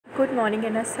Good morning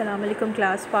and assalamu alaikum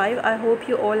class 5. I hope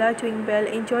you all are doing well.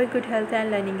 Enjoy good health and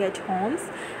learning at homes.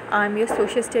 I'm your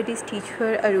social studies teacher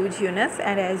Aruj Yunus,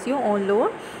 and as you all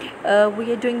know,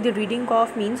 we are doing the reading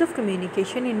of means of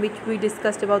communication, in which we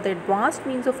discussed about the advanced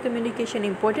means of communication,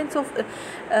 importance of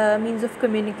means of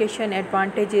communication,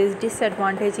 advantages,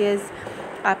 disadvantages.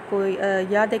 आपको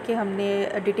याद है कि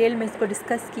हमने detail में इसको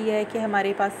discuss किया है कि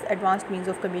हमारे पास एडवांस्ड मींस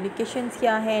ऑफ कम्युनिकेशंस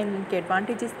क्या हैं, उनके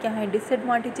एडवांटेजेस क्या हैं,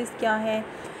 डिसएडवांटेजेस क्या हैं,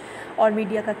 और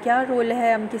मीडिया का क्या रोल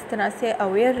है, हम किस तरह से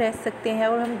अवेयर रह सकते हैं,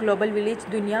 और हम ग्लोबल विलेज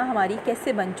दुनिया हमारी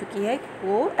कैसे बन चुकी है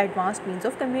वो एडवांस्ड मींस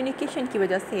ऑफ कम्युनिकेशन की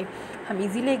वजह से। हम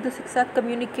इजीली एक दूसरे के साथ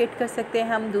कम्युनिकेट कर सकते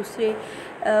हैं, हम दूसरे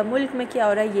मुल्क में क्या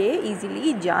हो रहा है ये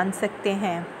इजीली जान सकते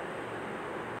हैं।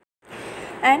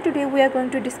 And today we are going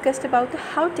to discuss about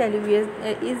how television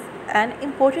is an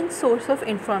important source of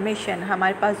information।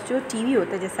 हमारे पास जो टीवी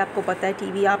होता है, जैसे आपको पता है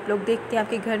टीवी आप लोग देखते हैं,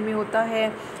 आपके घर में होता है।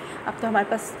 अब तो हमारे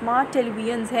पास स्मार्ट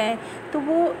टेलीविज़न्स हैं, तो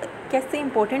वो कैसे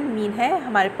इम्पोर्टेंट मीन है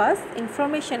हमारे पास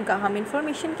इंफॉर्मेशन का, हम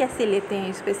इंफॉर्मेशन कैसे लेते हैं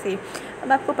इस पे से।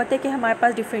 अब आपको पता है कि हमारे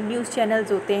पास डिफरेंट न्यूज़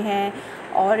चैनल्स होते हैं,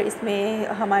 और इसमें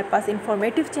हमारे पास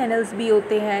इंफॉर्मेटिव चैनल्स भी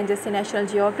होते हैं, जैसे नेशनल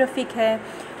जियोग्राफिक है,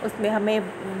 उसमें हमें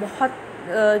बहुत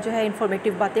जो है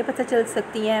इंफॉर्मेटिव बातें पता चल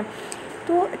सकती हैं।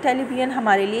 तो टेलीविज़न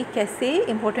हमारे लिए कैसे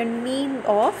important mean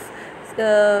of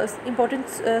important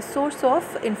source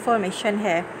of information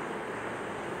है।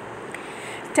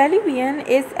 Television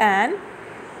is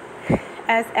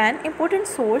an important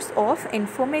source of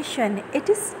information. It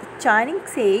is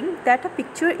Chinese saying that a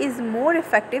picture is more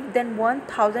effective than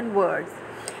 1000 words.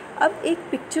 अब एक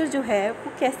पिक्चर जो है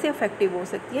वो कैसे इफ़ेक्टिव हो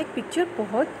सकती है। एक पिक्चर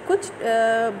बहुत कुछ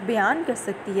बयान कर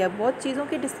सकती है, बहुत चीज़ों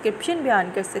के डिस्क्रिप्शन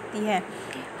बयान कर सकती है।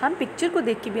 हम पिक्चर को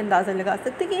देख के भी अंदाज़ा लगा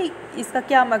सकते हैं कि इसका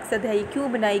क्या मकसद है, ये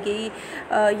क्यों बनाई गई,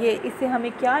 ये इससे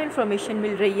हमें क्या इन्फॉर्मेशन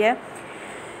मिल रही है।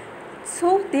 So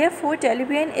therefore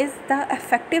television is the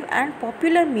effective and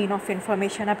popular mean of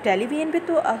information. अब टेलीविज़न पे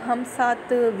तो हम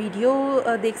साथ वीडियो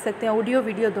देख सकते हैं, ऑडियो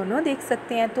वीडियो दोनों देख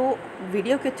सकते हैं, तो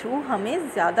वीडियो के थ्रू हमें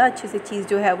ज़्यादा अच्छे से चीज़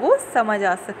जो है वो समझ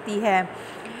आ सकती है।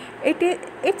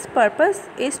 Its purpose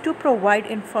is to provide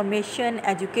information,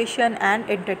 education and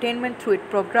entertainment through its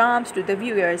programs to the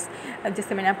viewers।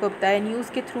 जैसे मैंने आपको बताया,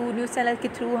 न्यूज़ के थ्रू, न्यूज़ चैनल के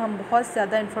थ्रू हम बहुत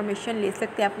ज़्यादा इन्फॉर्मेशन ले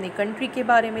सकते हैं अपनी कंट्री के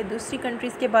बारे में, दूसरी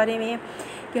कंट्रीज़ के बारे में,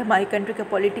 कि हमारी कंट्री के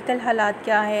पॉलिटिकल हालात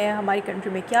क्या है, हमारी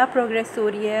कंट्री में क्या प्रोग्रेस हो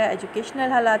रही है,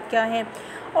 एजुकेशनल हालात क्या हैं,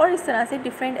 और इस तरह से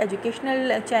डिफरेंट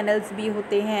एजुकेशनल चैनल्स भी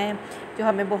होते हैं जो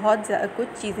हमें बहुत कुछ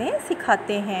चीज़ें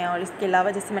सिखाते हैं। और इसके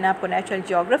अलावा जैसे मैंने आपको नेशनल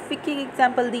जियोग्राफिक की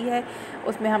एग्जांपल दी है,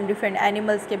 उसमें हम डिफरेंट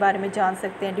एनिमल्स के बारे में जान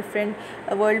सकते हैं, डिफरेंट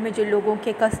वर्ल्ड में जो लोगों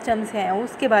के कस्टम्स हैं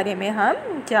उसके बारे में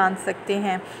हम जान सकते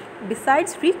हैं।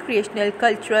 Besides recreational,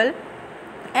 cultural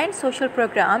and social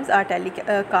programmes are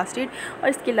telecasted. और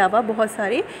इसके अलावा बहुत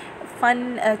सारे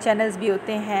फ़न चैनल्स भी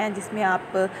होते हैं जिसमें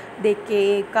आप देख के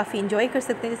काफ़ी इंजॉय कर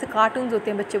सकते हैं। जैसे कार्टून्स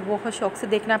होते हैं, बच्चे बहुत शौक़ से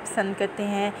देखना पसंद करते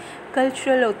हैं।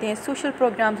 कल्चरल होते हैं, सोशल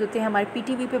प्रोग्राम्स होते हैं, हमारे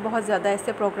पीटीवी पे बहुत ज़्यादा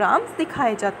ऐसे प्रोग्राम्स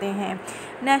दिखाए जाते हैं।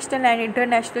 National and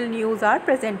international news are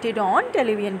presented on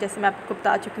television. जैसे मैं आपको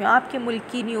बता चुकी हूँ, आपके मुल्क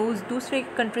की न्यूज़, दूसरे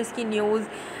कंट्रीज़ की न्यूज़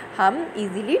हम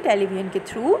इजीली टेलीविज़न के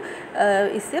थ्रू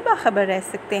इससे बाखबर रह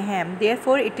सकते हैं।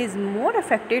 Therefore it is more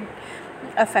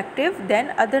effective than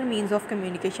other means of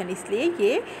communication. इसलिए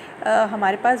ये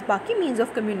हमारे पास बाकी मीन्स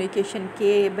ऑफ कम्युनिकेशन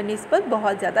के बनिस्बत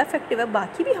बहुत ज़्यादा इफ़ेक्टिव है।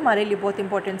 बाकी भी हमारे लिए बहुत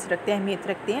इंपॉर्टेंस रखते हैं, अहमियत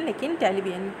रखते हैं, लेकिन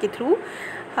टेलीविज़न के थ्रू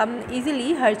हम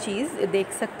इजीली हर चीज़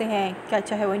देख सकते हैं, क्या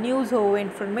चाहे वो न्यूज़ हो,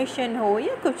 इन्फॉर्मेशन हो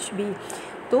या कुछ भी।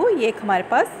 तो ये एक हमारे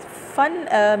पास फ़न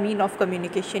मीन ऑफ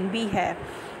कम्युनिकेशन भी है।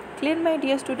 क्लियर माय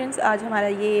डियर स्टूडेंट्स, आज हमारा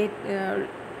ये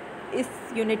इस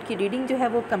यूनिट की रीडिंग जो है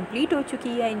वो कंप्लीट हो चुकी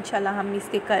है। इंशाल्लाह हम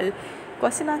इसके कल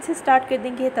क्वेश्चन आंसर स्टार्ट कर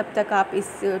देंगे। तब तक आप इस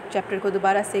चैप्टर को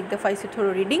दोबारा से एक दफ़ा इसे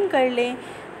थोड़ा रीडिंग कर लें,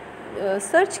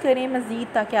 सर्च करें मज़ीद,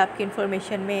 ताकि आपकी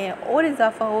इन्फॉर्मेशन में और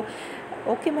इजाफ़ा हो।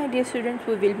 Okay my dear students,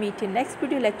 we will meet in next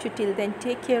video lecture. Till then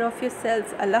take care of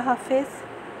yourselves. अल्लाह हाफ़िज़।